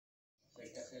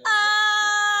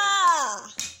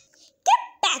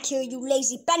here, you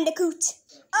lazy Bandicoot.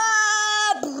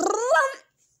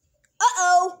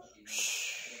 Uh-oh.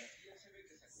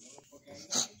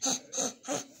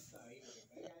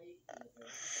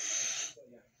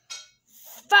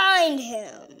 Find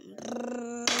him.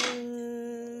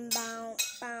 Bow,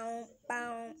 bow,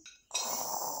 bow.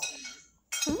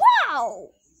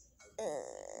 Wow.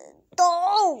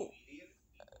 Oh.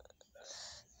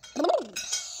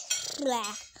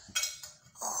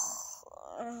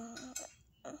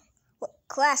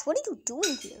 Class, what are you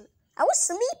doing here? I was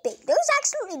sleeping. There was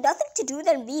absolutely nothing to do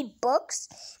than read books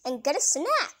and get a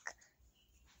snack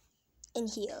in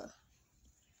here.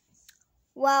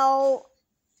 Well,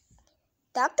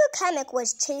 Dr. Kamek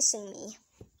was chasing me.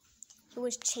 He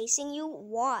was chasing you?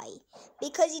 Why?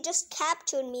 Because he just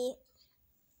captured me.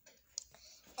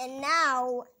 And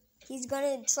now he's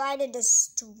gonna try to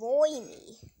destroy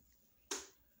me.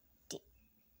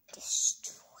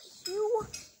 Destroy you?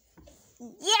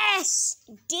 Yes!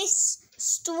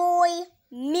 Destroy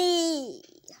me!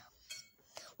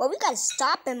 Well, we gotta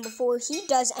stop him before he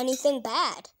does anything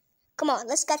bad. Come on,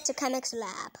 let's get to Kamek's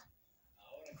lab.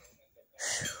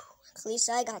 At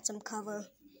least I got some cover.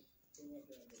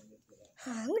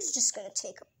 I'm just gonna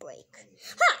take a break.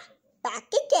 Ha!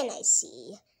 Back again, I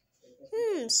see.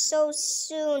 So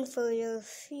soon for your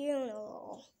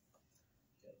funeral.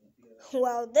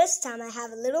 Well, this time I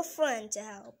have a little friend to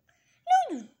help.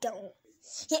 No, you don't.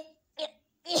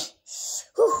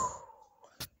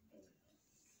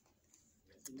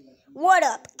 What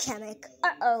up, Kamek?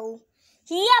 Uh-oh.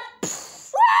 Yep.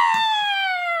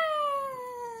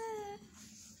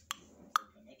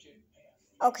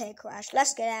 Okay, Crash,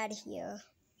 let's get out of here.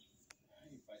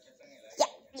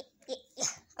 Yeah.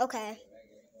 Okay.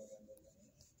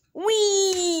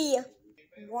 Whee!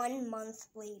 1 month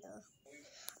later.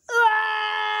 Oh!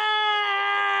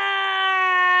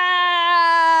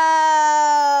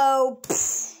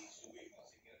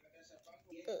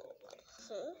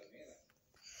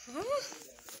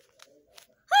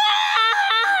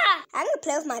 I'm gonna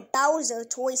play with my Bowser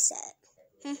toy set.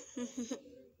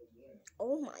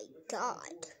 Oh my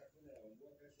god.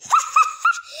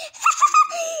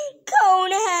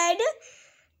 Cone head,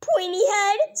 pointy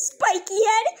head, spiky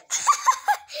head.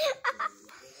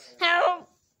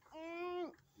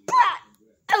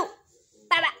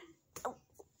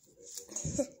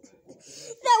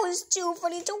 That was too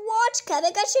funny to watch,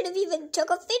 Kamek. I should have even took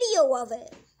a video of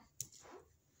it.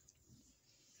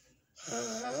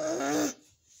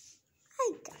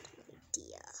 I got an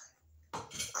idea.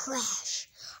 Crash,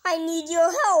 I need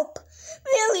your help.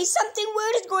 Really, something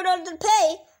weird is going on in the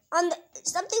bay.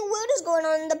 Something weird is going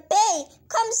on in the bay.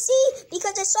 Come see,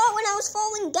 because I saw it when I was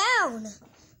falling down.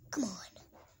 Come on.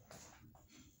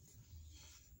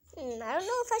 I don't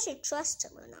know if I should trust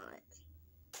him or not.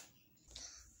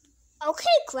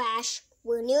 Okay, Crash,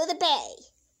 we're near the bay.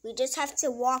 We just have to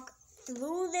walk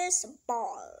through this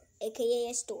bar, aka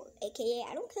a store, aka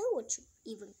I don't care what you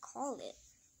even call it.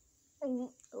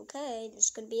 Okay, this is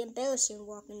going to be embarrassing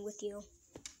walking with you.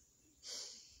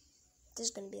 This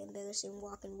is going to be embarrassing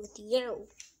walking with you.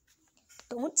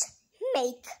 Don't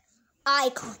make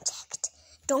eye contact.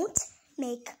 Don't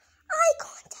make eye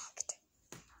contact.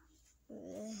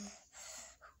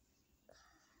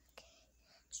 Okay,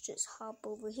 let's just hop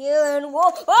over here and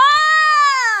walk.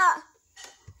 Ah!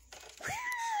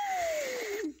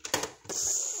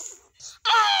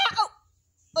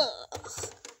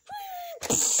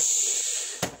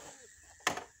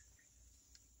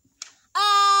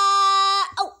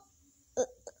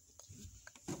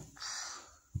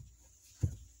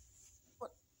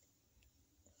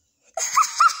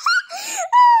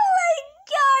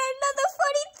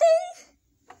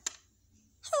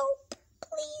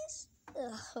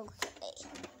 Okay.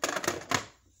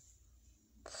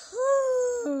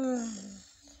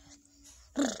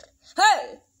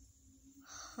 Hey!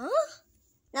 Huh?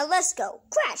 Now let's go.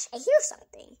 Crash, I hear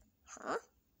something. Huh?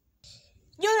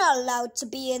 You're not allowed to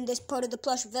be in this part of the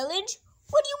plush village.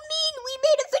 What do you mean? We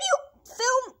made a video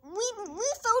film. We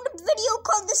filmed a video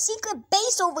called The Secret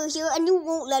Base over here, and you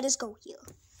won't let us go here.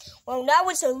 Well, now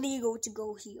it's illegal to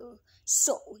go here.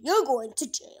 So, you're going to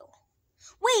jail.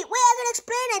 Wait, I can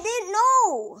explain. I didn't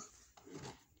know.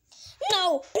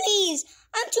 No, please.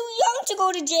 I'm too young to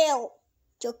go to jail.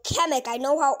 You're Kamek. I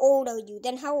know how old are you.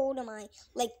 Then how old am I?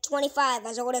 Like 25,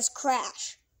 as old as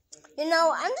Crash. You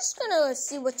know, I'm just going to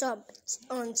see what's up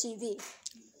on TV.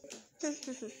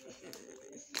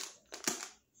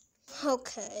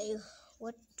 Okay,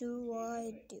 what do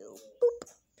I do? Boop.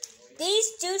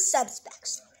 These two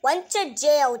suspects went to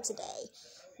jail today.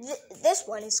 This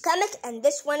one is Kamek and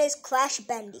this one is Crash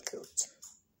Bandicoot.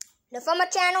 They're from a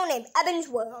channel named Evan's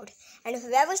World. And if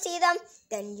you ever see them,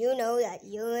 then you know that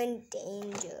you're in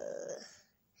danger.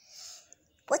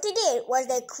 What they did was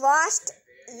they crossed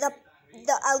the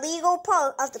illegal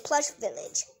part of the plush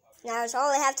village. Now that's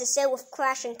all I have to say with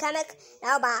Crash and Kamek.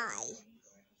 Now bye.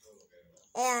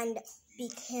 And be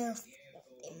careful.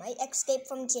 They might escape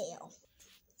from jail.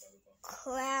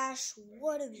 Crash,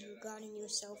 what have you gotten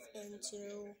yourself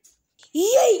into?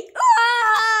 Yay!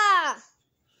 Ah!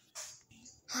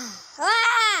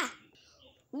 Ah!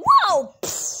 Whoa!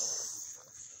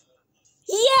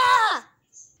 Yeah!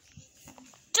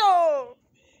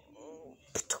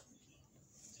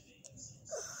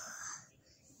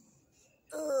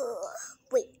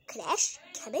 Wait, Crash?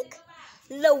 Kamek?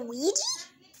 Luigi?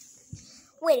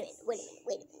 Wait a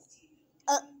minute.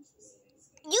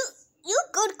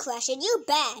 You're good, Crash, and you're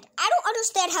bad. I don't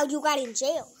understand how you got in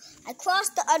jail. I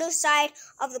crossed the other side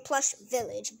of the plush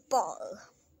village bar,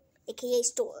 aka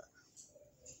store.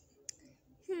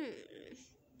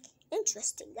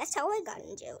 Interesting. That's how I got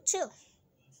in jail, too.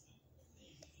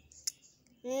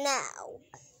 Now,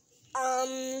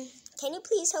 can you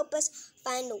please help us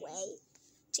find a way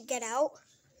to get out?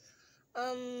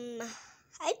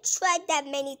 I tried that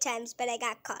many times, but I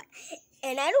got caught.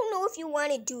 And I don't know if you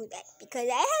want to do that, because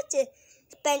I had to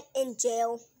spend in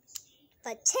jail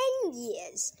for 10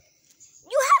 years.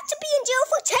 You have to be in jail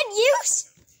for 10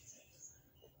 years?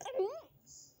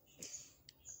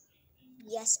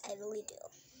 Yes, I really do.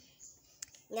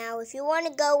 Now, if you want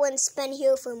to go and spend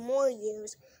here for more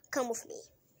years, come with me.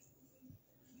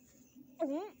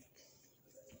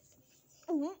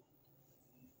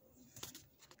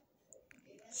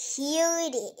 Here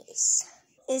it is.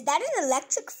 Is that an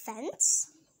electric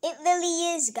fence? It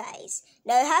really is, guys.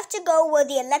 Now I have to go where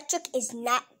the electric is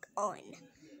not on.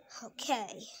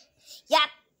 Okay. Yeah.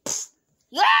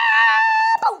 Yeah.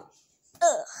 Boom.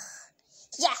 Ugh.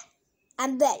 Yeah.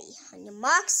 I'm ready. On your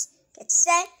marks, get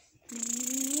set.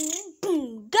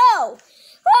 Boom. Go.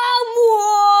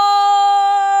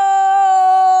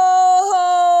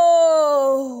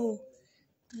 Whoa.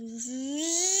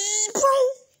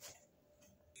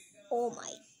 Oh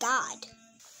my God.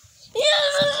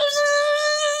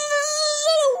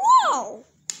 Whoa!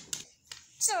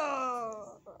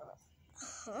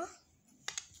 Huh?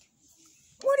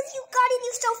 What have you gotten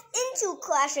yourself into,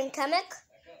 Crash and Kamek?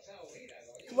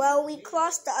 Well, we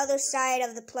crossed the other side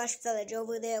of the plush village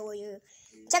over there where you're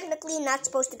technically not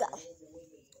supposed to go.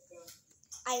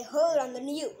 I heard on the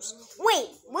news. Wait,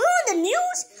 we're on the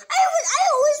news? I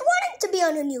always wanted to be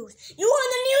on the news. You were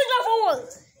on the news before.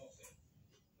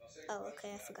 Oh,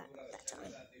 okay, I forgot about that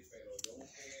time.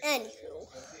 Anywho,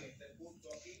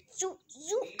 you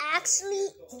actually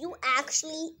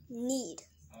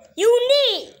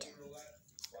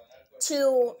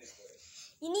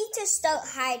need to start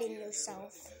hiding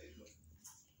yourself.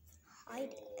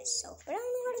 Hiding myself, but I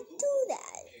don't know how to do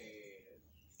that.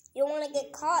 You don't want to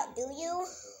get caught, do you?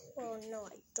 Oh no,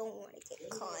 I don't want to get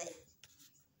caught.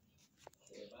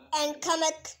 And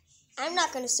Kamek, I'm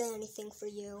not going to say anything for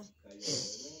you.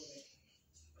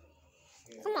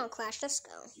 Come on, Crash, let's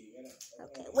go.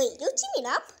 Okay, wait, you're teaming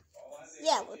up?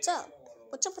 Yeah, what's up?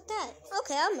 What's up with that?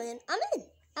 Okay, I'm in. I'm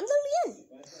literally in.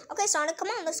 Okay, Sonic, come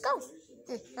on, let's go.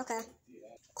 Okay.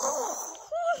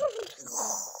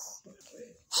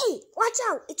 Hey, watch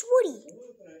out, it's Woody.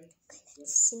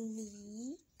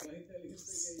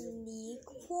 Sneak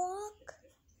walk,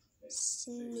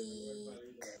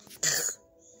 sneak.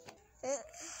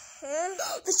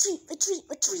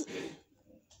 Retreat.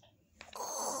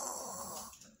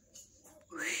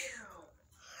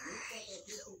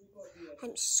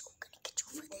 I'm so gonna get you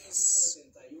for this.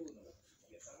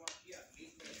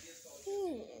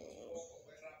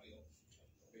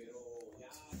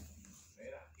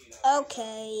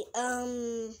 Okay,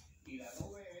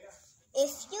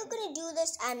 if you're gonna do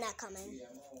this, I'm not coming.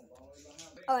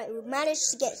 Alright, we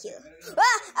managed to get here.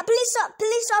 A police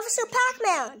officer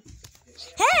Pac-Man!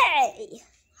 Hey!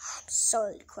 I'm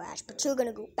sorry, Crash, but you're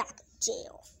gonna go back to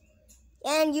jail.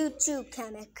 And you too,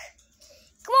 Kamek.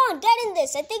 Come on, get in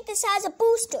this. I think this has a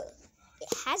booster.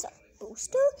 It has a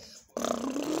booster?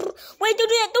 Wait, don't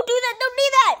do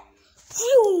that!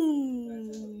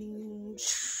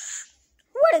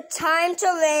 What a time to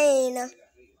reign.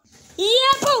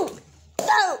 Yeah, boom!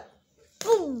 Go!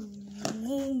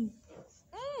 Boom!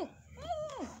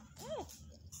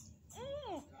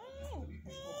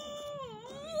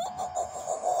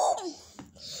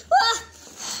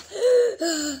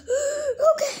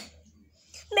 Okay.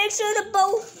 Make sure the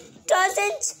boat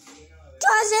doesn't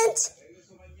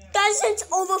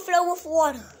overflow with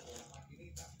water.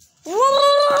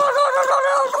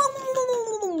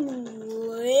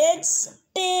 It's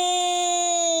big.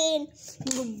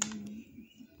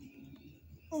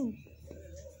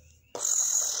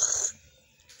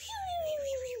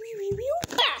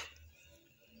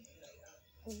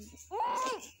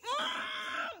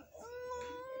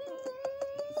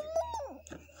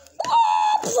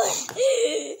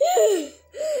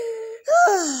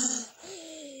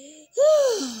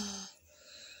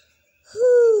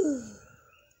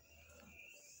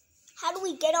 How do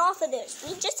we get off of this?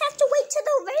 We just have to wait till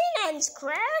the rain ends,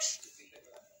 Crash.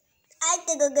 I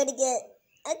think I'm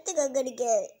gonna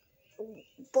get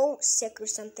boat sick or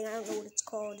something. I don't know what it's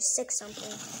called. Sick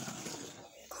something.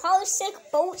 Car sick,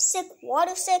 boat sick,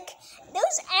 water sick.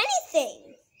 There's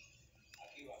anything.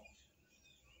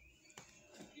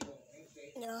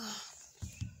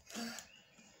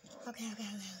 Okay.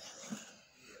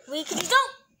 We can go.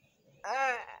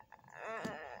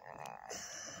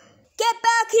 Get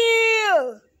back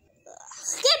here!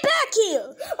 Get back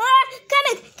here!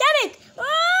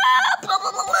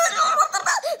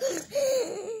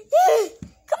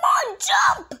 Come on,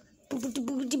 jump!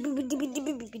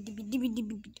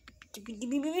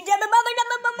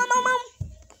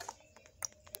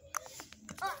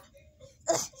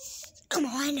 Come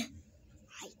on.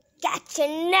 I got you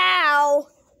now.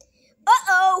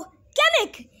 Uh-oh.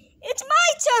 Gimmick, it's my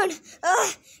turn.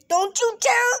 Don't you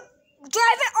dare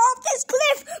drive it off this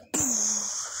cliff.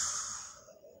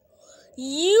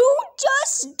 You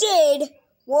just did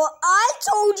what I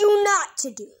told you not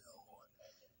to do.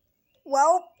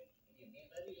 Well,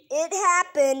 it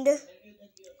happened.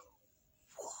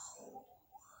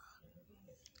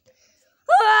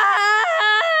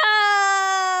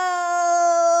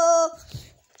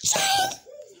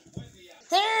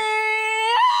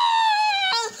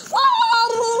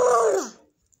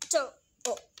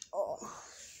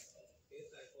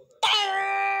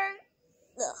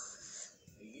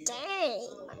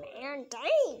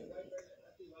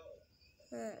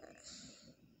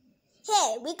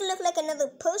 Hey, we could look like another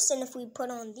person if we put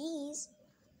on these.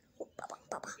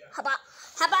 Haba,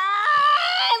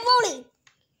 rolling.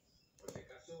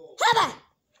 Haba,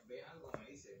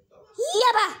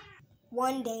 yaba.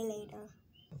 One day later.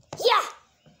 Yeah.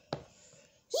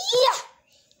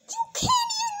 You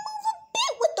can't even move a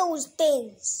bit with those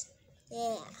things.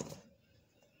 Yeah.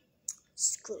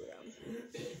 Screw them.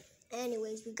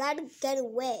 Anyways, we gotta get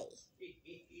away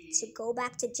to go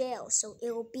back to jail, so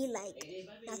it'll be like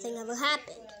nothing ever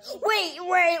happened. Wait,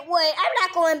 I'm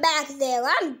not going back there.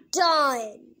 I'm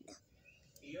done.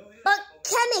 But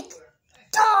Kennick,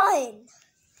 done.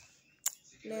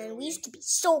 Man, we used to be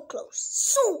so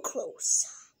close.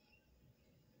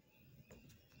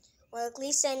 Well, at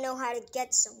least I know how to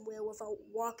get somewhere without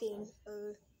walking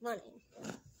or running.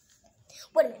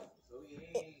 Wait a minute.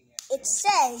 It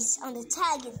says, on the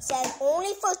tag, it says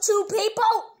only for 2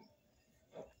 people.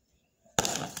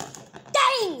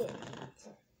 Dang!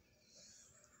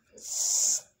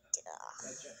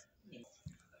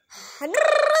 I'm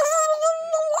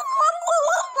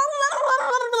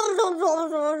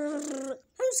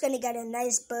just gonna get a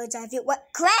nice bird's eye view. What?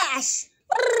 Crash!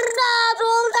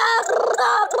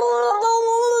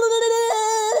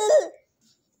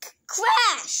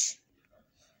 Crash!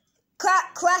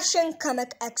 Crash and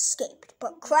Kamek escaped,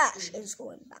 but Crash is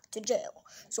going back to jail.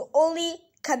 So only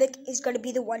Kamek is going to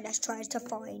be the one that tries to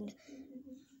find,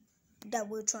 that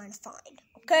we're trying to find.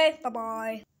 Okay,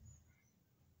 bye-bye.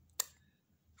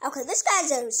 Okay, this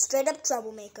guy's a straight-up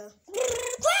troublemaker.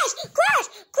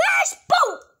 Crash,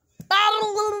 boom!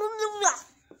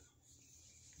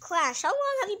 Crash, how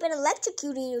long have you been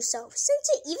electrocuting yourself? Since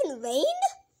it even rained?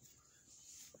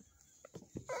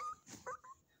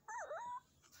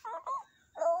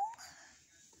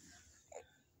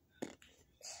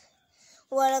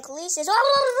 Well, at least it's...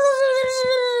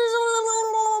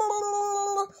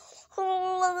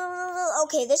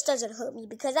 Okay, this doesn't hurt me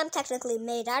because I'm technically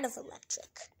made out of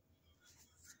electric.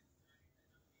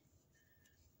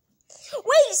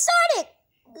 Wait, Sonic!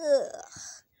 Ugh.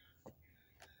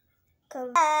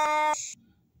 Crash!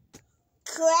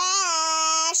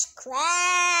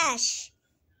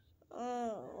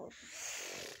 Oh.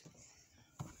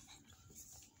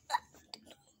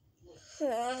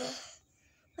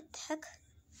 What the heck?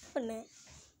 Wait a minute.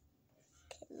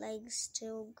 Okay, legs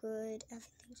still good.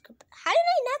 Everything's good. How did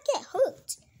I not get hurt?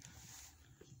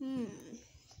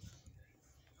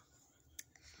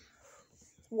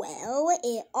 Well,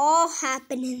 it all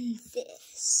happened in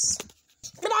this.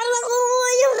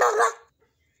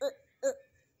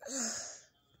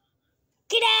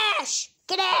 Ganesh!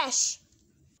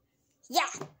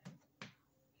 Yeah.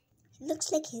 It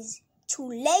looks like his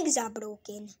 2 legs are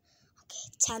broken. Okay,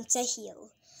 time to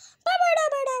heal.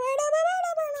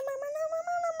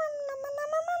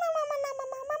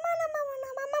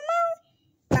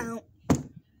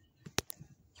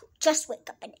 just wake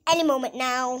up at any moment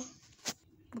now.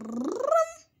 Wow,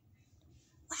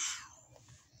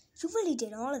 you really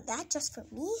did all of that just for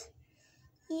me?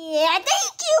 Yeah,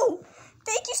 thank you!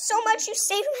 Thank you so much, you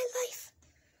saved my life.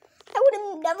 I would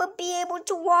have never be able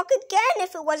to walk again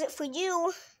if it wasn't for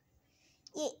you.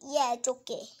 Yeah, it's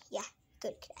okay. Yeah,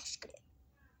 good, Crash, good.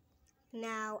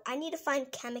 Now, I need to find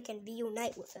Kamek and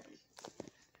reunite with him.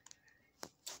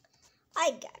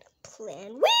 I got a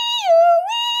plan. Wee-oo!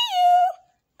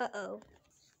 Uh-oh.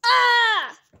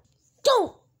 Ah!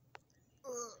 Don't!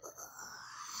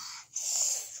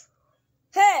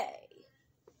 Hey!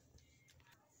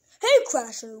 Hey,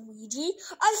 Crash and Luigi.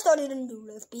 I started a new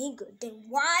life being good. Then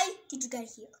why did you get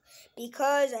here?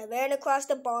 Because I ran across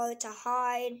the bar to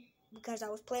hide because I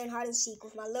was playing hide and seek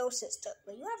with my little sister.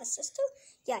 Well, you have a sister?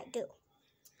 Yeah, I do.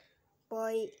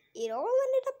 But it all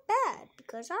ended up bad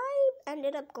because I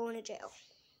ended up going to jail.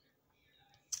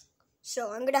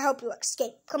 So I'm going to help you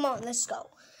escape. Come on, let's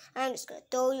go. I'm just going to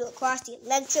throw you across the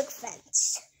electric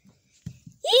fence.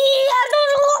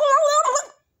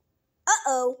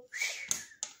 Uh-oh.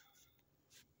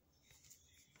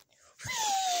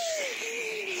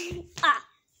 Ah.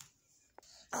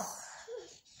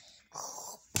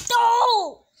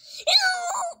 Oh!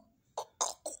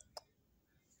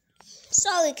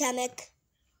 Sorry, Kamek.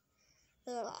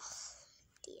 Ugh,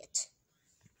 idiot.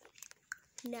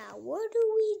 Now, what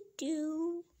do we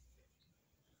do?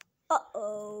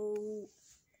 Uh-oh.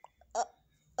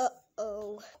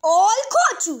 Uh-oh. Oh, I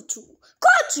caught you two!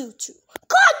 Caught you two!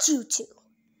 Caught you two!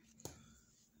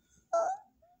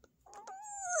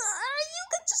 You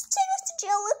could just take us to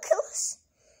jail or kill us.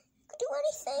 You could do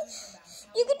anything.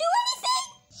 You could do anything!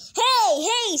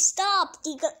 Hey, stop!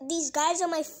 These guys are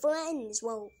my friends.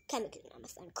 Well, Kamek is not my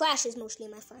friend. Crash is mostly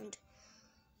my friend.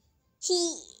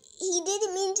 He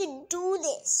didn't mean to do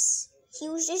this. He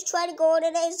was just trying to go on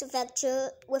an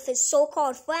adventure with his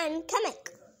so-called friend,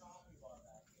 Kamek.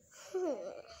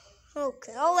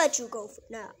 Okay, I'll let you go for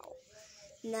now.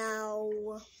 Now,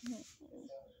 I'm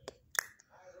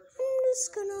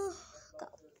just gonna go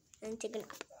and take a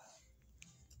nap.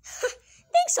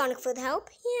 Thanks, Sonic, for the help.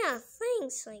 Yeah,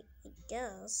 thanks, I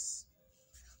guess.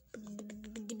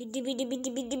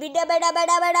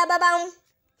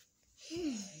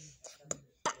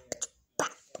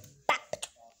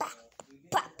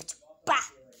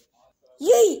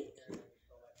 Yay!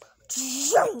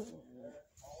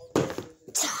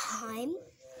 Time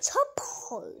to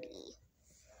party.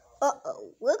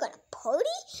 Uh-oh, we're gonna party?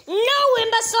 No,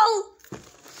 imbecile!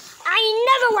 I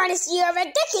never want to see your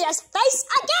ridiculous face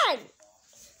again!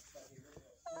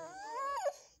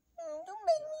 Don't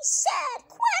make me sad.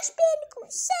 Crash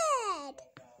Bandicoot sad.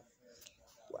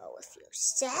 Well, if you're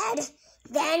sad,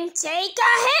 then take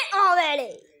a hit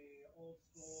already.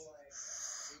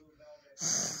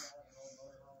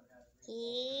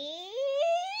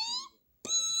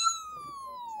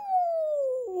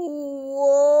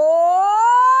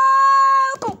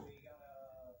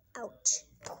 Ouch.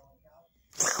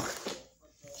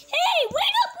 Hey,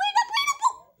 wait up!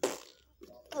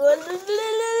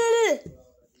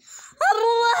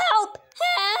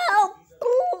 Help!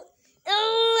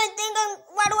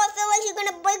 Why do I feel like you're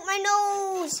gonna break my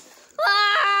nose?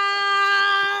 Ah!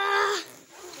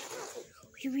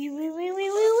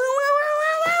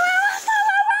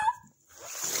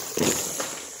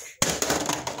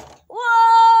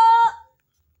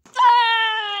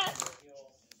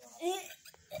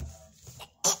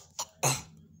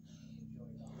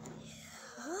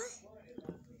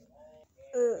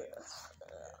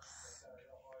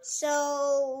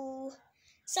 So,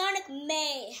 Sonic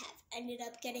may have ended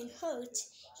up getting hurt.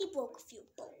 He broke a few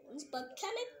bones, but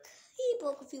Kamek, he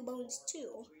broke a few bones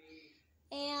too.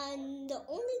 And the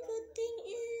only good thing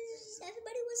is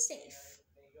everybody was safe.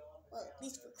 Well, at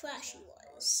least for Crash he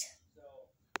was.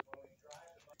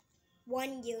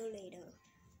 1 year later.